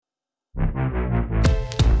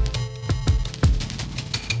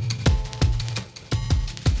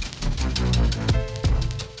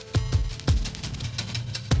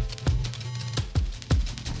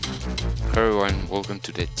everyone, welcome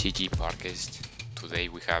to the TG podcast. Today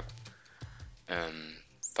we have um,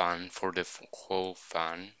 fun for the whole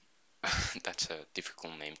fun. That's a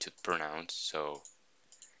difficult name to pronounce, so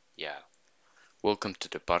yeah, welcome to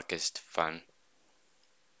the podcast fun.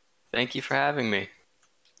 Thank you for having me.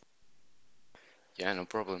 Yeah, no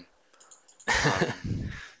problem. Um,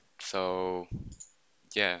 so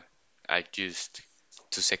yeah, I just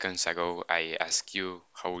 2 seconds ago I asked you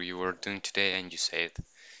how you were doing today, and you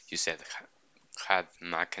said had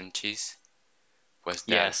mac and cheese. Was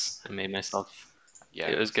that Yes, I made myself. yeah?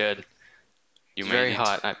 It was good. You It's made very it?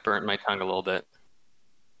 hot. I burnt my tongue a little bit.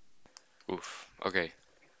 Oof. Okay.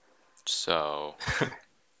 So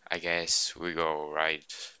I guess we go right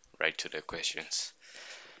to the questions.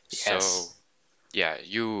 So Yes. yeah,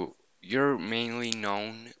 you're mainly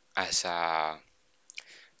known as a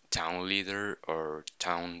town leader or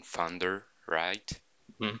town founder, right?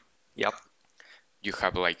 Hmm. Yep. You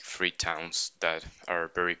have like three towns that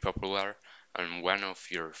are very popular, and one of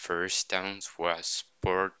your first towns was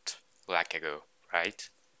Port Lackago, right?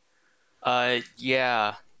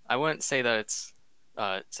 Yeah. I wouldn't say that it's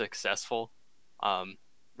successful. Um,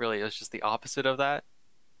 really, it was just the opposite of that.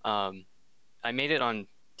 Um, I made it on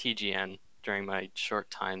TGN during my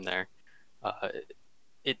short time there. Uh,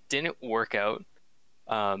 it didn't work out.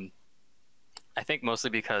 Um, I think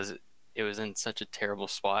mostly because it was in such a terrible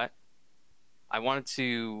spot. I wanted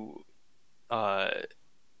to uh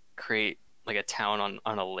create like a town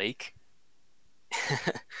on a lake.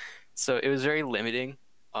 So it was very limiting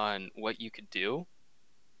on what you could do,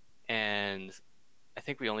 and I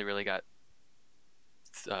think we only really got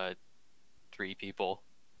uh, 3 people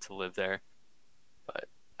to live there. But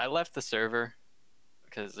I left the server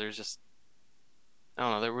because there's just I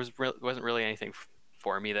don't know wasn't really anything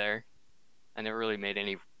for me there. I never really made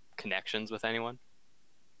any connections with anyone,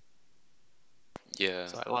 Yeah.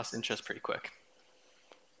 so I lost interest pretty quick.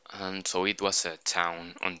 And so it was a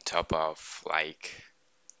town on top of like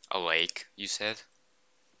a lake, you said?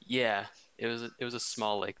 Yeah, it was a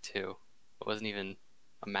small lake too. It wasn't even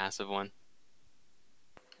a massive one.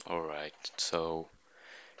 All right. So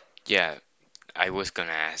yeah, I was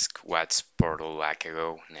gonna ask what's Portal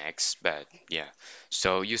Lackago next, but yeah.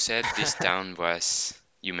 So you said this town was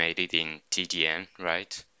you made it in TGN,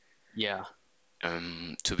 right? Yeah.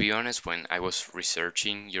 To be honest, when I was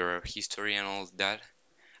researching your history and all that,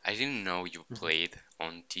 I didn't know you Mhm. played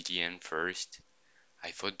on TGN first.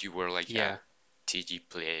 I thought you were like a Yeah. TG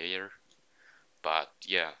player, but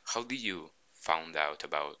yeah, how did you found out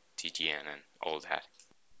about TGN and all that?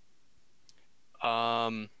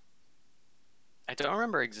 Um, I don't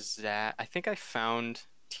remember exact. I think I found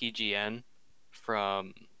TGN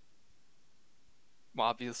from, well,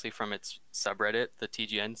 obviously from its subreddit, the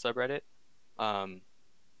TGN subreddit. Um,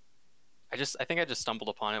 I think I just stumbled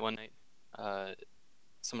upon it one night. Uh,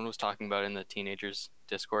 Someone was talking about it in the teenagers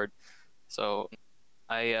Discord, so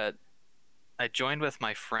I uh, I joined with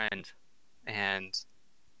my friend, and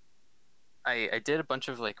I did a bunch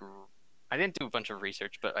of I didn't do a bunch of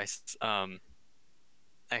research, but I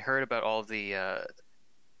heard about all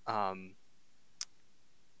um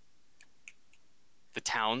the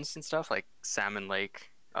towns and stuff like Salmon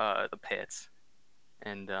Lake, the pits,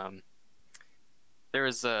 and there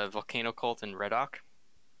was a volcano cult in Red Rock,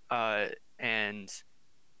 uh, and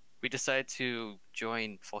we decided to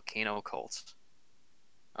join volcano cult,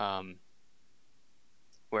 um,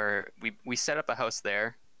 where we set up a house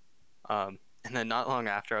there, and then not long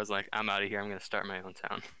after, I was like, I'm out of here. I'm gonna start my own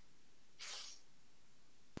town.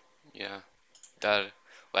 Yeah, that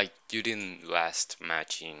like you didn't last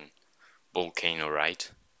match in Volcano, right?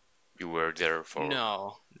 You were there for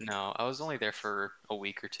No, no, I was only there for a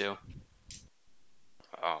week or two,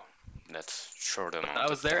 oh, that's short but amount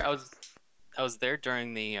of time. I was there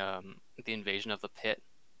during the invasion of the pit.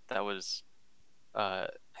 That was I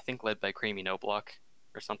think led by Creamy No Block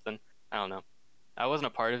or something. I don't know. I wasn't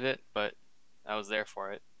a part of it, but I was there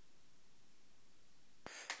for it.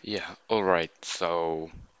 Yeah, all right. So,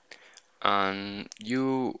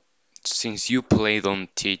 you since you played on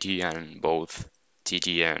TGN both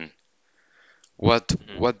TGN,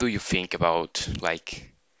 Hmm. what do you think about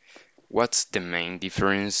like what's the main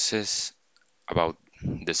differences about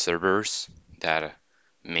the servers that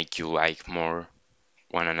make you like more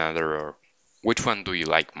one another, or which one do you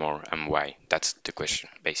like more and why? That's the question,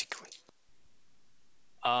 basically.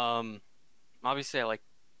 Um, Obviously I like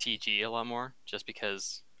TG a lot more, just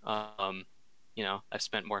because I've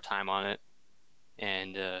spent more time on it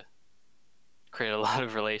and created a lot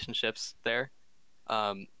of relationships there.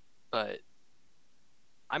 Um, but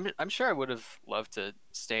I'm sure I would have loved to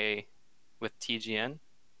stay with TGN.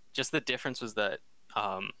 Just the difference was that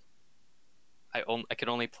um, I could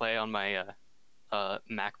only play on my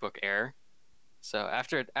MacBook Air. So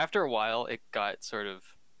after a while, it got sort of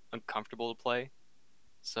uncomfortable to play.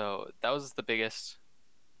 So that was the biggest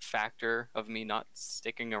factor of me not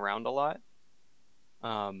sticking around a lot.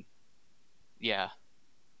 Um, yeah,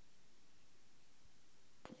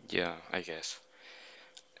 Yeah, I guess.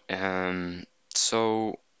 Um,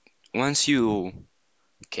 so once you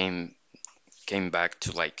came came back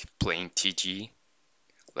to like playing TG,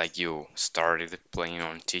 like you started playing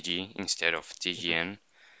on TG instead of hmm TGN,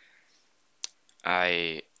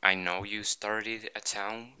 I know you started a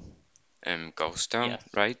town, Ghost Town, yes,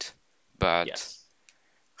 right? But yes.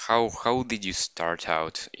 how did you start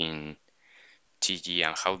out in TG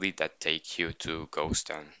and how did that take you to Ghost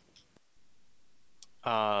Town?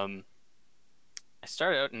 Um, I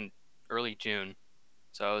started out in early June,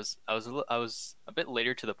 so I was a bit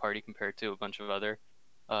later to the party compared to a bunch of other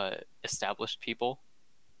uh, established people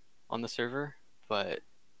on the server, but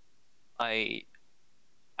I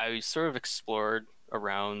I sort of explored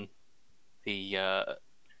around the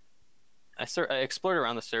I explored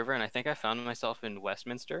around the server, and I think I found myself in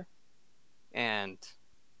Westminster. And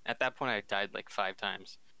at that point, I died like 5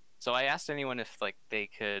 times. So I asked anyone if like they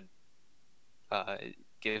could uh,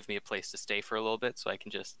 give me a place to stay for a little bit, so I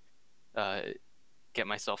can just uh, get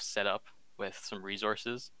myself set up with some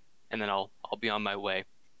resources, and then I'll be on my way.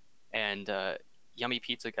 And Yummy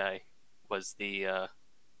Pizza Guy was the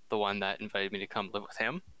one that invited me to come live with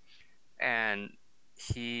him, and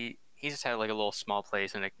he just had like a little small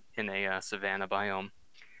place in a savanna biome,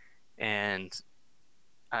 and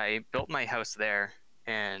I built my house there,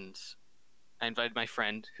 and I invited my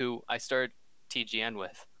friend who I started TGN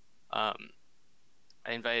with. Um,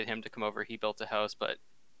 I invited him to come over. He built a house, but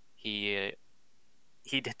he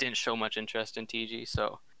didn't show much interest in TG,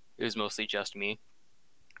 so it was mostly just me.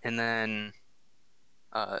 And then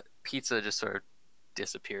Pizza just sort of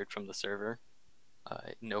disappeared from the server.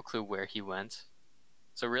 No clue where he went.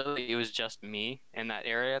 So really, it was just me in that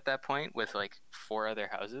area at that point, with like 4 other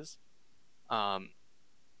houses. Um,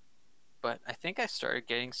 but I think I started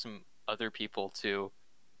getting some other people to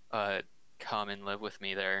uh, come and live with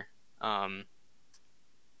me there. Um,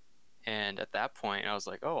 and at that point, I was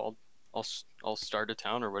like, oh, I'll start a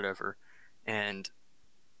town or whatever. And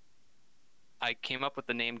I came up with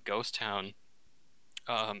the name Ghost Town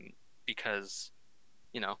because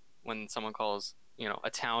when someone calls a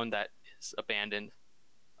town that is abandoned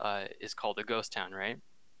is called a ghost town, right?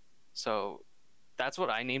 So that's what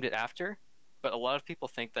I named it after. But a lot of people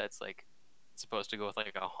think that it's supposed to go with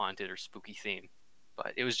like a haunted or spooky theme.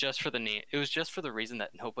 But it was just for the name. It was just for the reason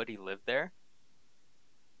that nobody lived there.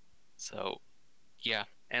 So yeah,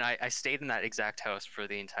 and I stayed in that exact house for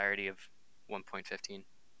the entirety of 1.15.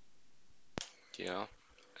 Yeah,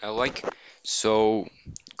 I like so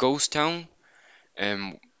Ghost Town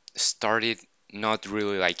um started not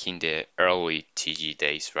really like in the early TG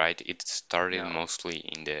days, right? It started No. mostly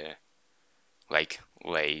in the like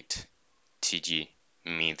late TG,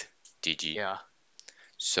 mid TG. Yeah.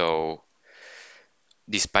 So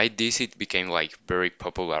despite this, it became like very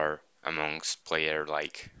popular amongst player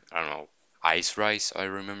like I don't know Ice Rise, I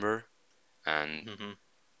remember, and hmm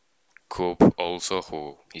Coop also,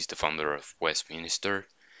 who is the founder of Westminster.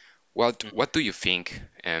 What hmm do you think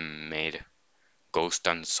made Ghost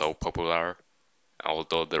Town so popular,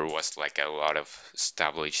 although there was like a lot of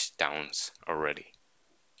established towns already?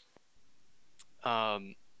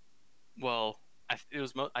 Um, well, I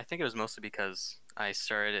think it was mostly because I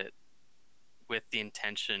started it with the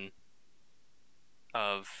intention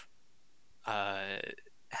of uh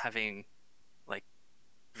having like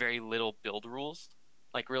very little build rules.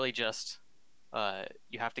 Like really just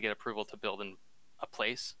you have to get approval to build in a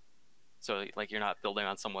place. So like you're not building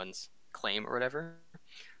on someone's claim or whatever.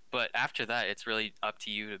 But after that, it's really up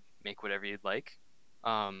to you to make whatever you'd like.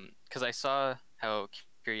 Because I saw how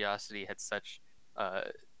Curiosity had such uh,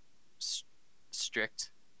 s-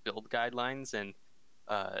 strict build guidelines, and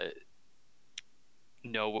uh,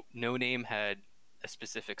 no name had a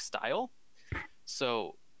specific style.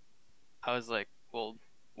 So I was like, well,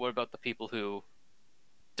 what about the people who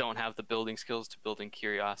don't have the building skills to build in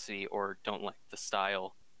Curiosity or don't like the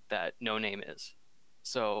style that No Name is?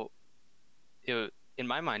 So in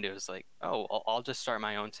my mind, it was like, oh, I'll just start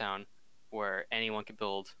my own town where anyone can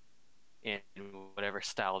build in whatever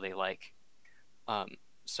style they like. Um,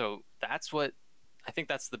 so I think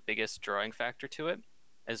that's the biggest drawing factor to it,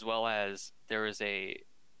 as well as there was a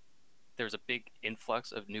big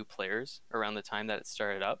influx of new players around the time that it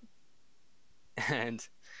started up, and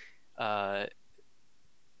uh,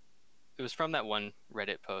 it was from that one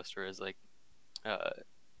Reddit post where it was like, uh,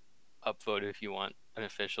 upvote if you want an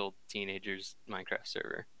official teenagers Minecraft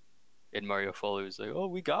server. And Mario Foley was like, "Oh,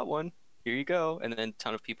 we got one. Here you go." And then a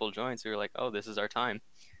ton of people joined, so we were like, "Oh, this is our time."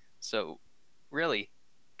 So, really,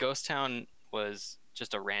 Ghost Town was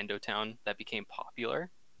just a rando town that became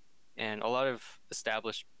popular, and a lot of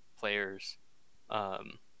established players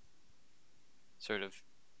um, sort of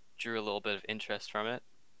drew a little bit of interest from it.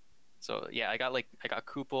 So yeah, I got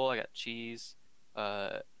Koople, I got Cheese,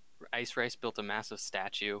 uh, Ice Rice built a massive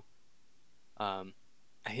statue. Um,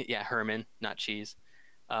 yeah, Herman, not Cheese.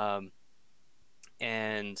 Um,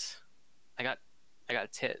 and I got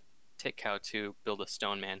Tit Cow to build a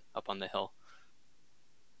stone man up on the hill.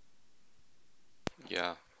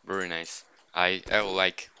 Yeah, very nice. I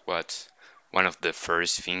like what one of the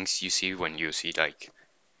first things you see when you see like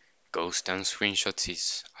ghost town screenshots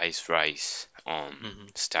is Ice Rice Hmm.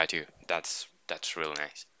 statue. That's really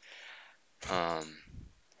nice. Um,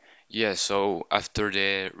 yeah, so after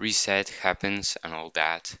the reset happens and all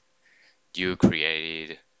that, you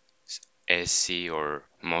created SC, or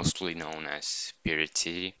mostly known as Spirit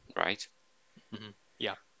City, right? Hmm.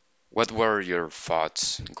 Yeah. What were your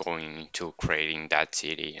thoughts going into creating that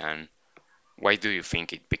city, and why do you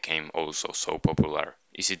think it became also so popular?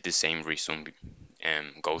 Is it the same reason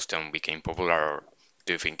Ghost Town became popular, or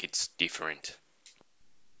do you think it's different?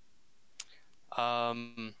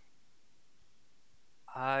 Um,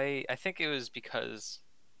 I think it was because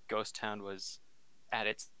Ghost Town was at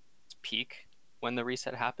its peak when the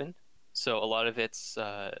reset happened. So a lot of its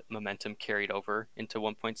momentum carried over into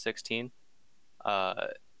 1.16. Uh,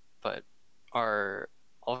 but our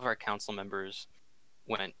all of our council members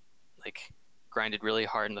went like grinded really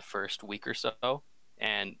hard in the first week or so,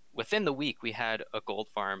 and within the week we had a gold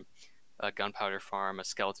farm, a gunpowder farm, a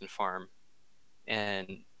skeleton farm,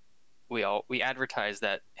 and we advertised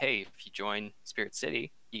that hey, if you join Spirit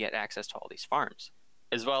City, you get access to all these farms,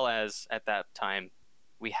 as well as at that time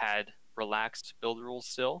we had relaxed build rules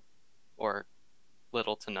still, or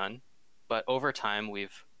little to none, but over time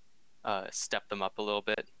we've stepped them up a little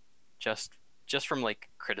bit, just just from like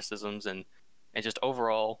criticisms and just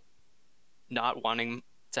overall not wanting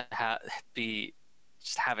to be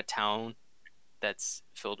just have a town that's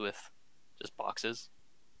filled with just boxes.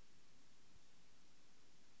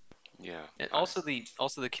 Yeah, And also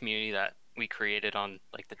the community that we created on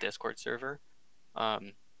like the Discord server.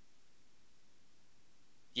 Um,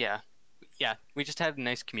 yeah, yeah, we just had a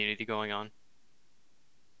nice community going on.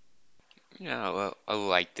 yeah, well, I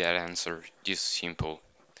like that answer. Just simple.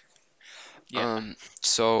 Yeah.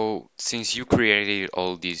 So since you created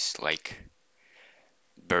all these like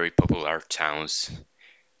very popular towns,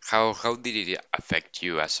 how did it affect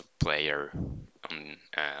you as a player?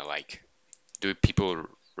 Like, do people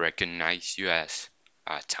recognize you as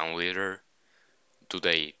a town leader? Do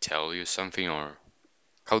they tell you something, or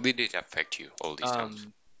how did it affect you, all these towns?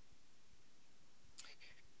 Um,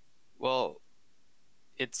 well,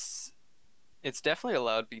 it's it's definitely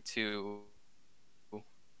allowed me to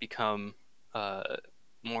become uh,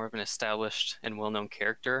 more of an established and well-known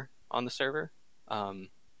character on the server. Um,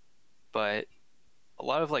 but a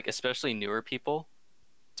lot of like, especially newer people,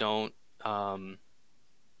 don't um,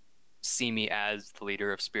 see me as the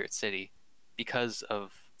leader of Spirit City because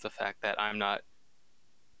of the fact that I'm not.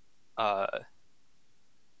 Uh,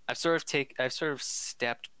 I've sort of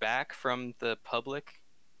stepped back from the public,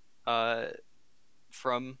 uh,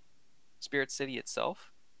 from Spirit City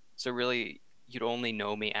itself. So really, you'd only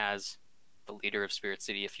know me as the leader of Spirit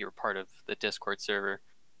City if you're part of the Discord server.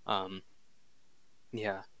 Um,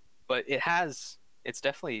 yeah, but it's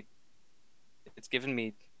definitely, it's given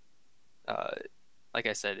me, uh, like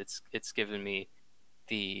I said, it's given me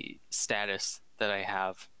the status that I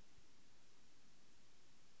have.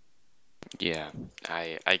 Yeah,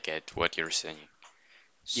 I get what you're saying.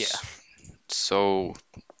 Yeah. S- So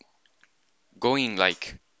going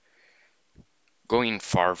like going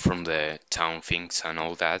far from the town things and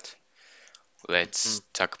all that, let's Mhm.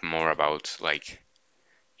 talk more about like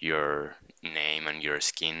your name and your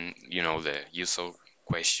skin. You know, the usual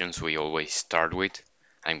questions we always start with.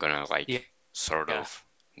 I'm gonna Yeah. like sort Yeah. of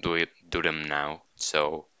do them now.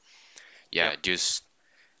 So yeah, Yep. just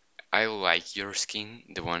I like your skin,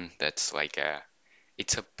 the one that's like a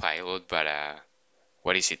it's a pilot, but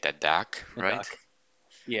what is it, a duck, A right? duck.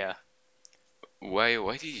 Yeah. Why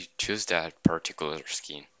did you choose that particular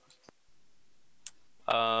skin?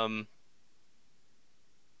 Um,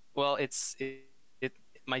 well, it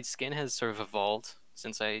my skin has sort of evolved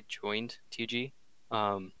since I joined TG.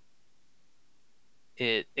 Um,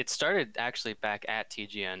 it started actually back at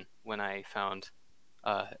TGN when I found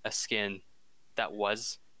a skin that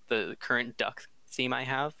was the current duck theme I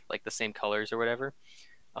have, like the same colors or whatever.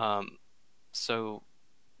 Um, so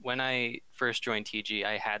when I first joined TG,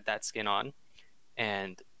 I had that skin on,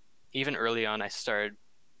 and even early on, I started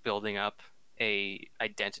building up a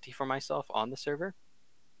identity for myself on the server.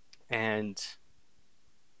 And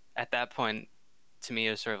at that point, to me,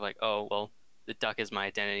 it was sort of like, oh, well, the duck is my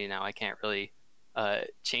identity now. I can't really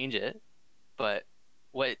change it. But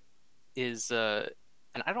what is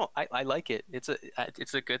and I don't I like it. It's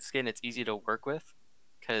a good skin. It's easy to work with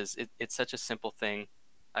because it's such a simple thing.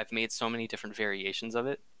 I've made so many different variations of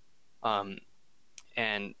it. Um,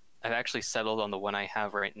 and I've actually settled on the one I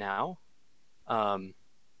have right now, um,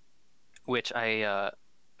 which I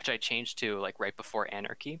changed to like right before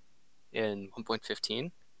Anarchy in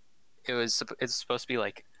 1.15. It's supposed to be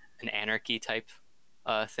like an Anarchy type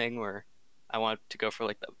thing where I want to go for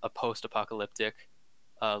like a post-apocalyptic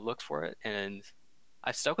look for it, and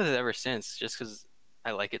I've stuck with it ever since just because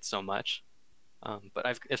I like it so much. But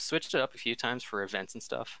I've switched it up a few times for events and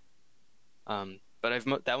stuff.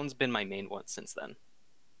 But that one's been my main one since then.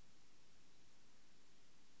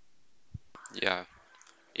 Yeah,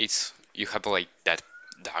 it's you have like that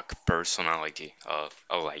dark personality.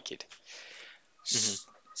 I like it. Hmm.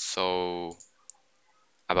 So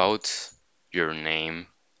about your name,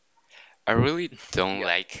 I really don't Yeah.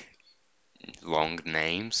 like long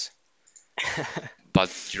names,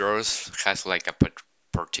 but yours has like a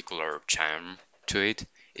particular charm to it.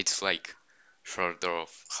 It's like sort of,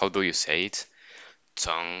 how do you say it?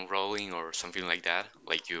 Tongue rolling or something like that.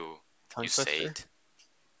 Like you Tongue say twister. it.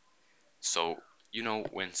 So you know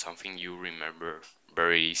when something you remember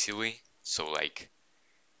very easily. So like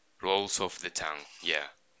rolls off the tongue. Yeah,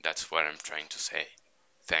 that's what I'm trying to say.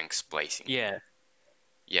 Thanks, Blazing. Yeah.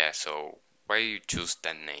 Yeah, so why you choose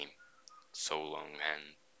that name so long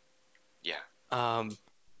and yeah. Um,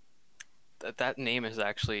 that name has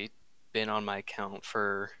actually been on my account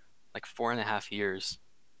for like 4.5 years.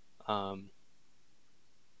 Um,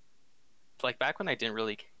 like back when I didn't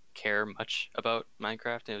really care much about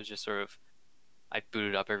Minecraft, it was just sort of I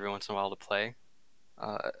booted up every once in a while to play.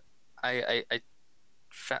 Uh,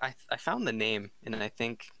 I found the name in I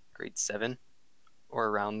think grade 7 or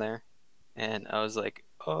around there, and I was like,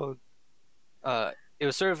 oh, it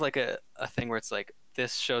was sort of like a thing where it's like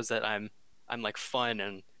this shows that I'm like fun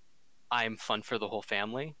and I'm fun for the whole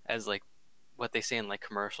family, as like what they say in like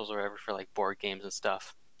commercials or whatever for like board games and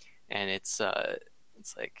stuff. And it's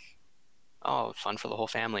like, oh, fun for the whole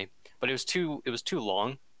family. But it was too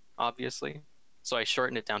long, obviously. So I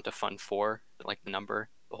shortened it down to fun for like the number,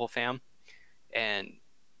 the whole fam. And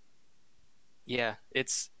yeah,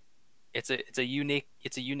 it's a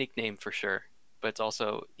unique name for sure, but it's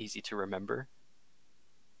also easy to remember.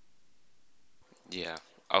 Yeah,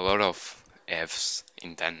 a lot of F's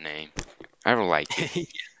in that name. I don't like it.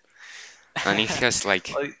 And it has like,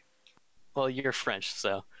 well, well, you're French,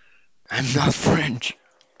 so. I'm not French.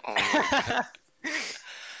 Oh my god.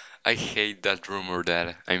 I hate that rumor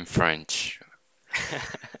that I'm French.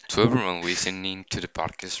 To everyone listening to the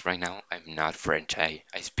podcast right now, I'm not French. I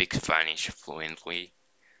speak Spanish fluently.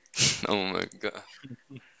 Oh my god.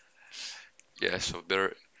 Yeah, so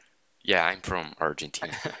there. Yeah, I'm from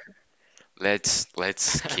Argentina. Let's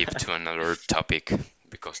skip to another topic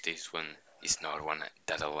because this one is not one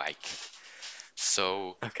that I like.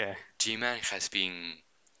 So Okay. G-Man has been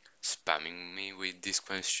spamming me with this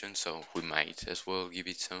question, so we might as well give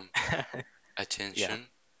it some Yeah. attention.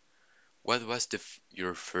 What was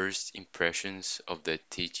your first impressions of the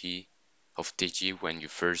TG when you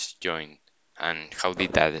first joined, and how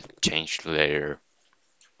did that change later?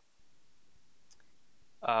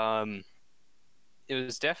 Um, it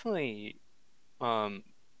was definitely um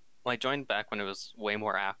well, I joined back when it was way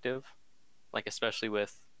more active, like especially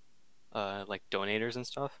with like donators and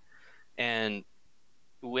stuff. And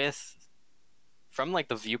with from like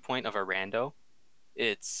the viewpoint of a rando,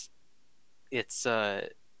 it's it's uh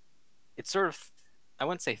it's sort of, I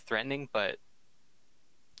wouldn't say threatening, but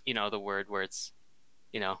the word where it's,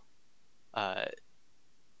 you know, uh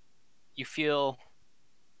you feel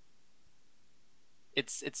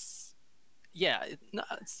it's yeah, no,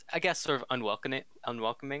 it's, I guess sort of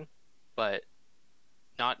unwelcoming, but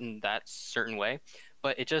not in that certain way.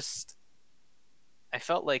 But it just I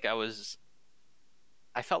felt like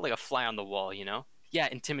I felt like a fly on the wall, you know? Yeah,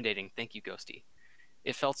 intimidating. Thank you, Ghosty.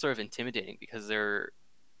 It felt sort of intimidating because there are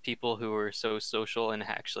people who were so social and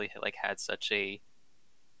actually like had such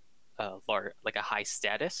like a high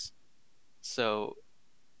status. So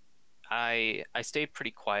I stayed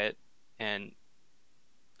pretty quiet and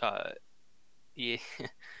uh yeah,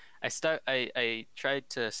 I tried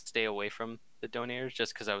to stay away from the donators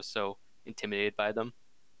just because I was so intimidated by them.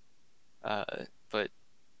 But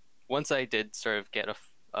once I did sort of get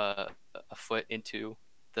a foot into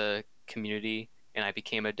the community and I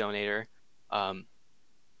became a donator, um,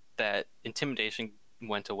 that intimidation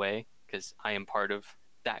went away because I am part of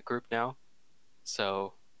that group now.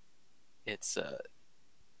 So it's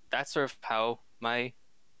that's sort of how my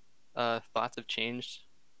thoughts have changed.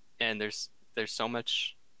 And there's so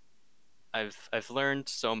much I've learned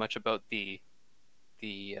so much about the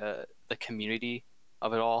community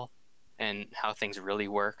of it all and how things really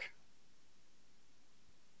work.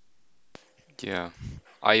 Yeah.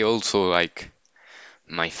 I also like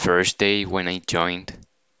my first day when I joined,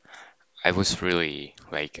 I was really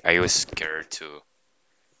like I was scared to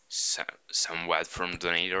somewhat from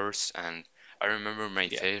donators, and I remember my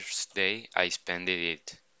Yeah. first day I spent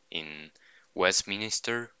it in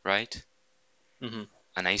Westminster, right? Hmm.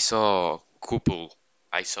 And I saw couple.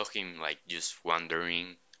 I saw him like just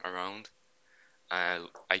wandering around.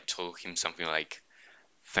 I told him something like,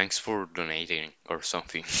 "Thanks for donating" or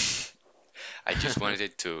something. I just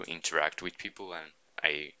wanted to interact with people, and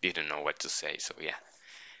I didn't know what to say. So yeah,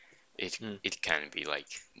 it Mm, it can be like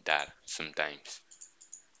that sometimes.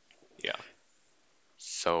 yeah.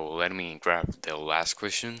 So let me grab the last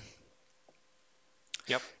question.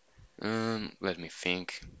 Yep. Let me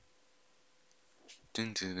think.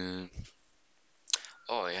 Dun, dun, dun.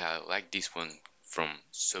 Oh yeah, I like this one from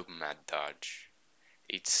Submat Dodge.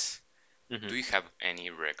 It's, Hmm. do you have any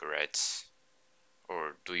regrets,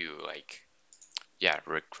 or do you like, yeah,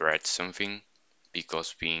 regret something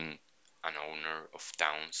because being an owner of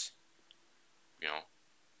towns, you know,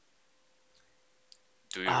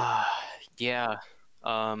 do you? Uh, yeah.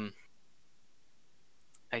 Um,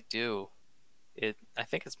 I do. I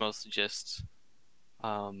think it's mostly just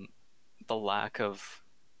um the lack of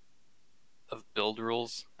build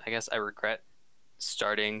rules. I guess I regret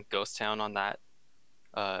starting Ghost Town on that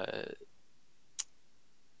uh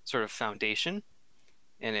sort of foundation,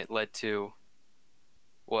 and it led to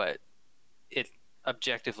what it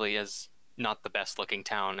objectively is not the best looking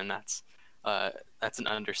town, and uh that's an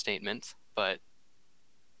understatement. But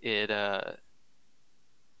it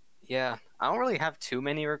yeah, I don't really have too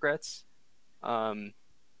many regrets. Um,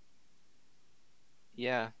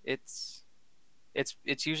 yeah, it's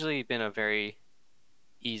usually been a very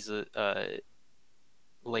easy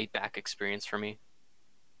laid back experience for me.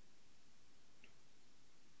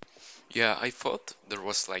 Yeah, I thought there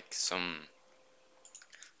was like some,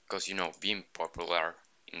 because being popular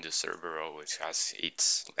in the server always has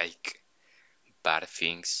its like bad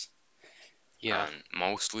things, Yeah. and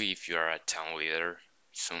mostly if you are a town leader,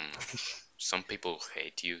 some people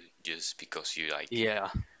hate you just because you like Yeah,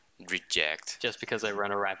 reject. just because I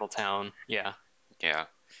run a rival town. Yeah. Yeah,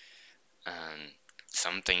 and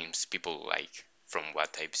sometimes people like, from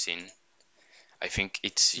what I've seen, I think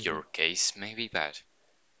it's Hmm. your case maybe, but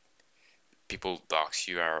people dox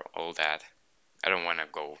you or all that. I don't want to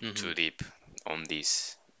go Hmm. too deep on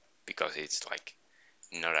this because it's like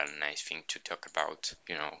not a nice thing to talk about,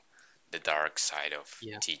 the dark side of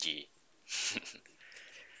Yeah. TG.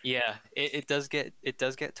 Yeah, it does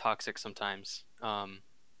get toxic sometimes.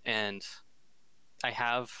 And I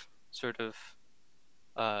have sort of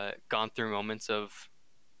gone through moments of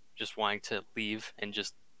just wanting to leave and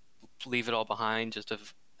just leave it all behind, just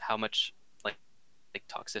of how much like like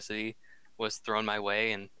toxicity was thrown my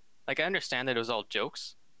way. And like I understand that it was all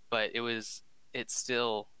jokes, but it's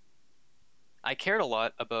still I cared a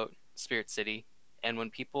lot about Spirit City, and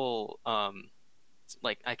when people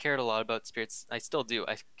like I cared a lot about Spirits, I still do.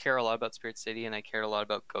 I care a lot about Spirit City, and I cared a lot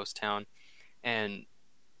about Ghost Town. And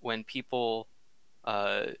when people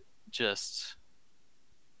uh just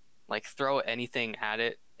like throw anything at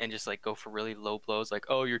it and just like go for really low blows, like,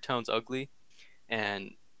 oh, your town's ugly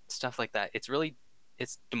and stuff like that,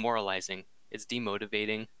 it's demoralizing, it's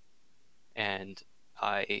demotivating. And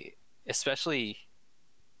I, especially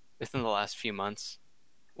within the last few months,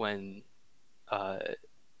 when uh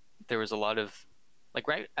there was a lot of like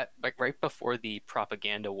right before the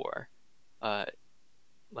propaganda war, uh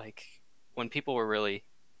like when people were really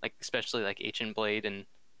like, especially like Ancient Blade and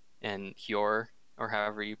Hjor, or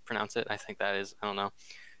however you pronounce it, I think that is, I don't know,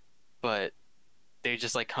 but they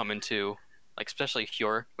just like come into, like especially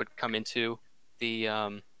Hjor would come into the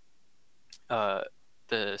uh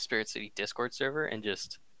the Spirit City Discord server and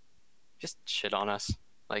just shit on us,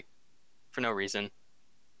 like, for no reason.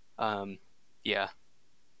 Um, yeah,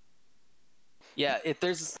 yeah.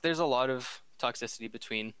 There's a lot of toxicity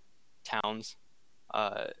between towns,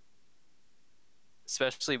 uh,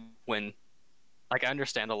 especially when, like, I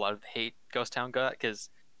understand a lot of the hate Ghost Town got because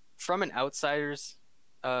from an outsider's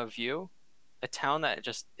view, a town that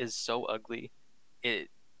just is so ugly, it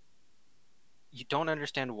you don't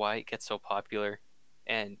understand why it gets so popular.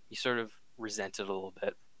 and you sort of resent it a little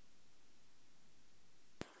bit.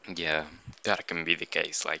 Yeah, that can be the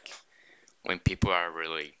case. Like when people are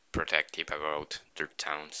really protective about their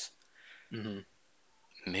towns. Hmm.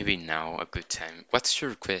 Maybe now a good time. What's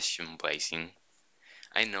your question, Blazing?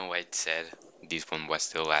 I know I said this one was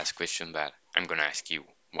the last question, but I'm gonna ask you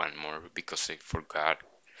one more because I forgot.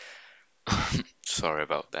 Sorry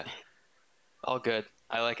about that. All good.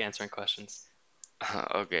 I like answering questions.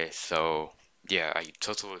 Okay, so yeah, I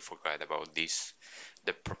totally forgot about this.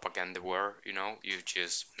 The propaganda war, you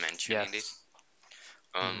just mentioning it. Yes.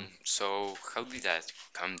 Hmm. So how did that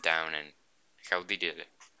come down and how did it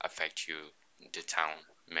affect you, the town,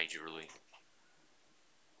 majorly?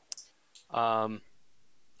 Um,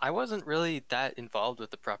 I wasn't really that involved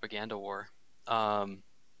with the propaganda war. Um,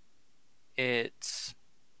 it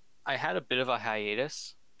I had a bit of a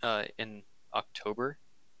hiatus in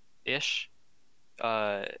October-ish,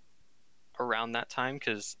 uh, around that time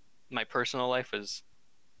because my personal life was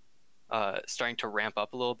starting to ramp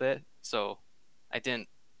up a little bit. So I didn't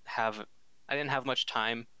have I didn't have much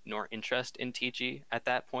time nor interest in TG at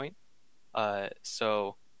that point.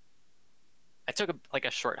 So I took like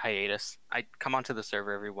a short hiatus. I'd come onto the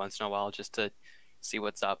server every once in a while just to see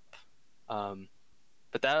what's up. Um,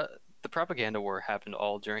 but the propaganda war happened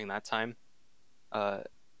all during that time. Uh,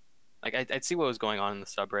 like I'd see what was going on in the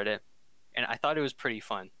subreddit, and I thought it was pretty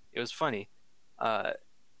fun. It was funny, uh,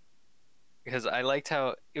 because I liked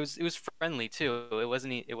how it was friendly too. It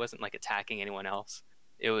wasn't like attacking anyone else.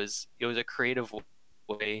 It was a creative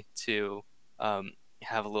way to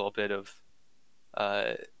have a little bit of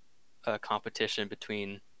uh, a competition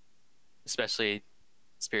between, especially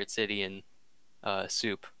Spirit City and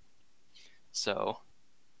Soup. So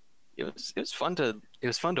it was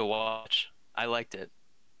fun to watch. I liked it,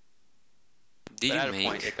 Did but you at a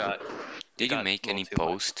point make it did you got a make little any too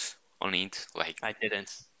much. posts on it? Like, I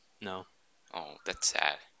didn't. No. oh, that's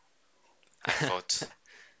sad. I thought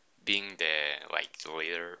being the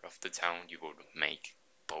leader of the town, you would make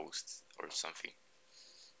posts or something.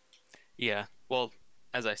 Yeah. Well,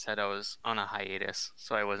 as I said, I was on a hiatus,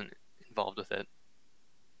 so I wasn't involved with it.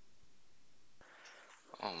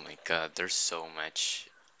 Oh my God, there's so much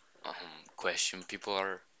question people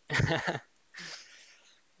are.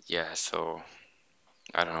 Yeah, so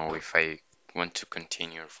I don't know if I want to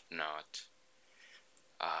continue or not.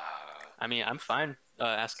 Uh, I mean, I'm fine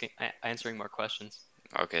answering more questions.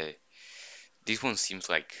 okay, this one seems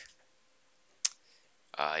like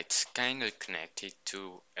it's kind of connected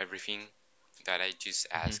to everything that I just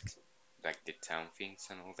Hmm. asked, like the town things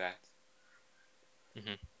and all that.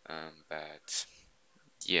 Hmm. But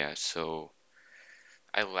yeah, so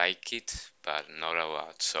I like it, but not a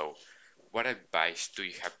lot. So, what advice do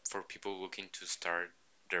you have for people looking to start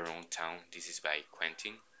their own town? This is by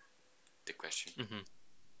Quentin, the question. Hmm.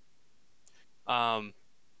 Um,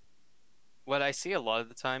 what I see a lot of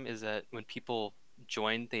the time is that when people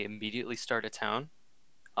join, they immediately start a town.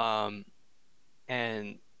 Um,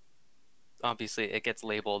 and obviously it gets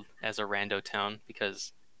labeled as a rando town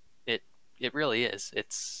because it it really is.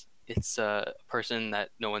 It's a person that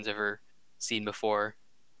no one's ever seen before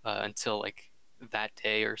until like that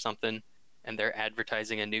day or something, and they're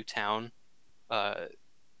advertising a new town. Uh,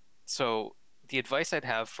 so the advice I'd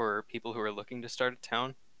have for people who are looking to start a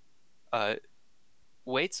town, uh,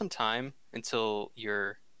 wait some time until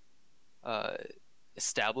you're uh,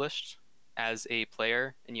 established as a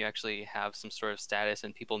player and you actually have some sort of status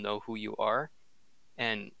and people know who you are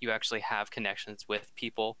and you actually have connections with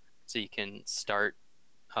people so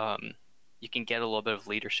um, you can get a little bit of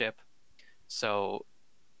leadership. So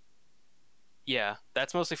yeah,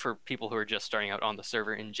 that's mostly for people who are just starting out on the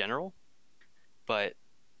server in general. But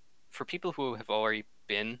for people who have already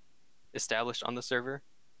been established on the server,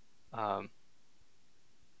 um,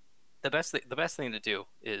 the best thing to do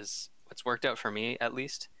is what's worked out for me at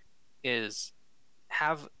least is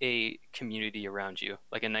have a community around you,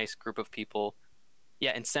 like a nice group of people.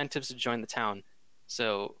 Yeah, incentives to join the town.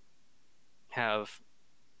 So have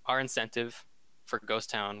our incentive for Ghost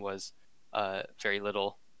Town was very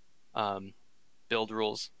little um, build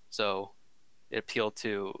rules. So it appealed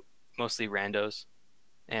to mostly randos.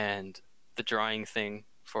 And the drawing thing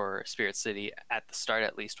for Spirit City at the start,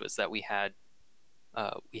 at least, was that we had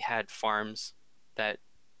that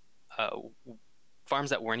uh, farms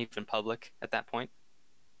that weren't even public at that point.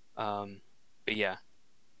 Um, but yeah,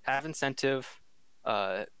 have incentive,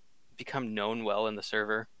 uh, become known well in the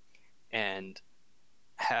server, and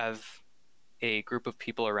have a group of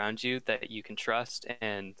people around you that you can trust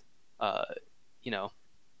and uh, you know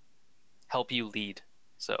help you lead.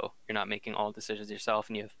 So you're not making all decisions yourself,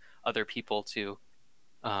 and you have other people to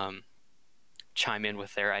um, chime in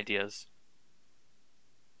with their ideas.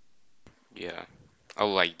 Yeah, I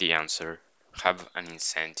like the answer. Have an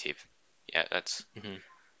incentive. Yeah, that's Hmm.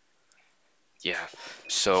 yeah.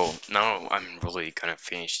 So now I'm really gonna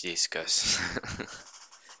finish this, cause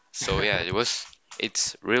so yeah,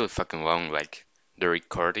 it's really fucking long. Like the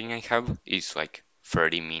recording I have is like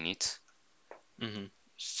 30 minutes. Hmm.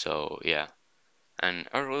 So yeah, and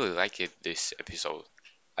I really like it this episode.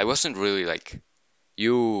 I wasn't really like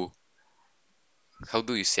you. How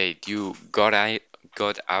do you say it? You got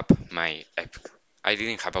up my. I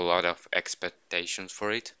didn't have a lot of expectations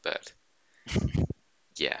for it, but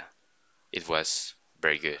yeah, it was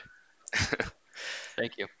very good.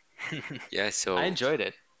 Thank you. Yeah, I so enjoyed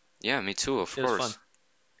it. yeah, me too, of It was fun. course.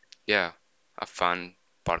 Yeah, a fun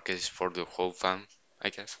podcast for the whole fam, I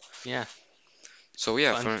guess. Yeah, So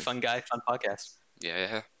yeah, fun, for fun guy, fun podcast.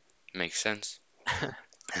 yeah, makes sense.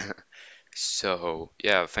 So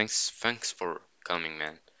yeah, thanks for coming,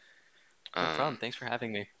 man. No problem. Um, Thanks for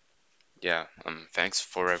having me. yeah, thanks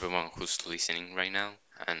for everyone who's listening right now,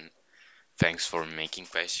 and thanks for making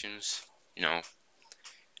questions. You know,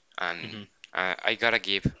 and Hmm. I gotta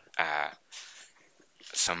give uh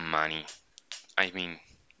some money. I mean,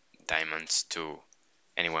 diamonds to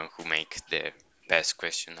anyone who make the best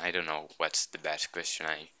question. I don't know what's the best question.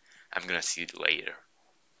 I'm gonna see it later.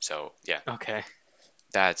 So yeah, Okay.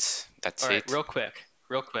 that's All right. it. Real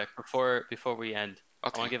quick, before we end, I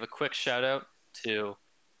want Okay, to give a quick shout out to.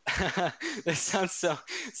 This sounds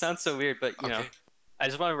so weird, but okay. I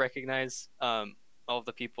just want to recognize all of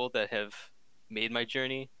the people that have made my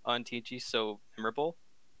journey on TG so memorable.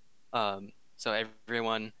 So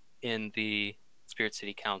everyone in the Spirit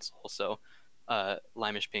City Council, so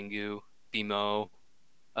Limish Pingu, Bimo,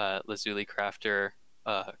 Lazuli Crafter,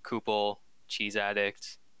 Kupel, Cheese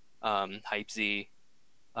Addict, Hype Z,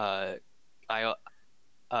 uh, I,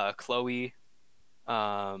 Chloe,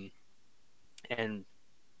 um, and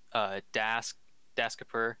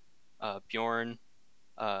Daskaper, Bjorn.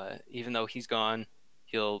 Even though he's gone,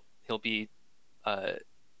 he'll be uh,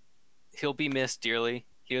 he'll be missed dearly.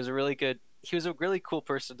 He was a really cool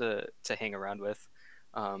person to hang around with,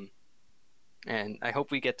 um, and I hope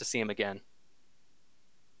we get to see him again.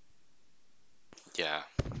 Yeah,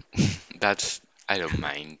 that's I don't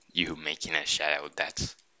mind you making a shout out.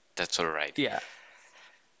 That's all right. Yeah,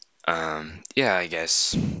 Yeah, I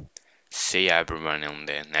guess. See everyone on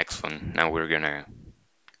the next one. Now we're gonna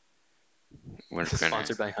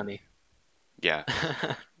sponsored by Honey. yeah.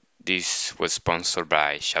 This was sponsored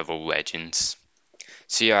by Shadow Legends.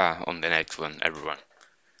 See ya on the next one, everyone.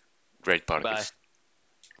 Great Goodbye. podcast.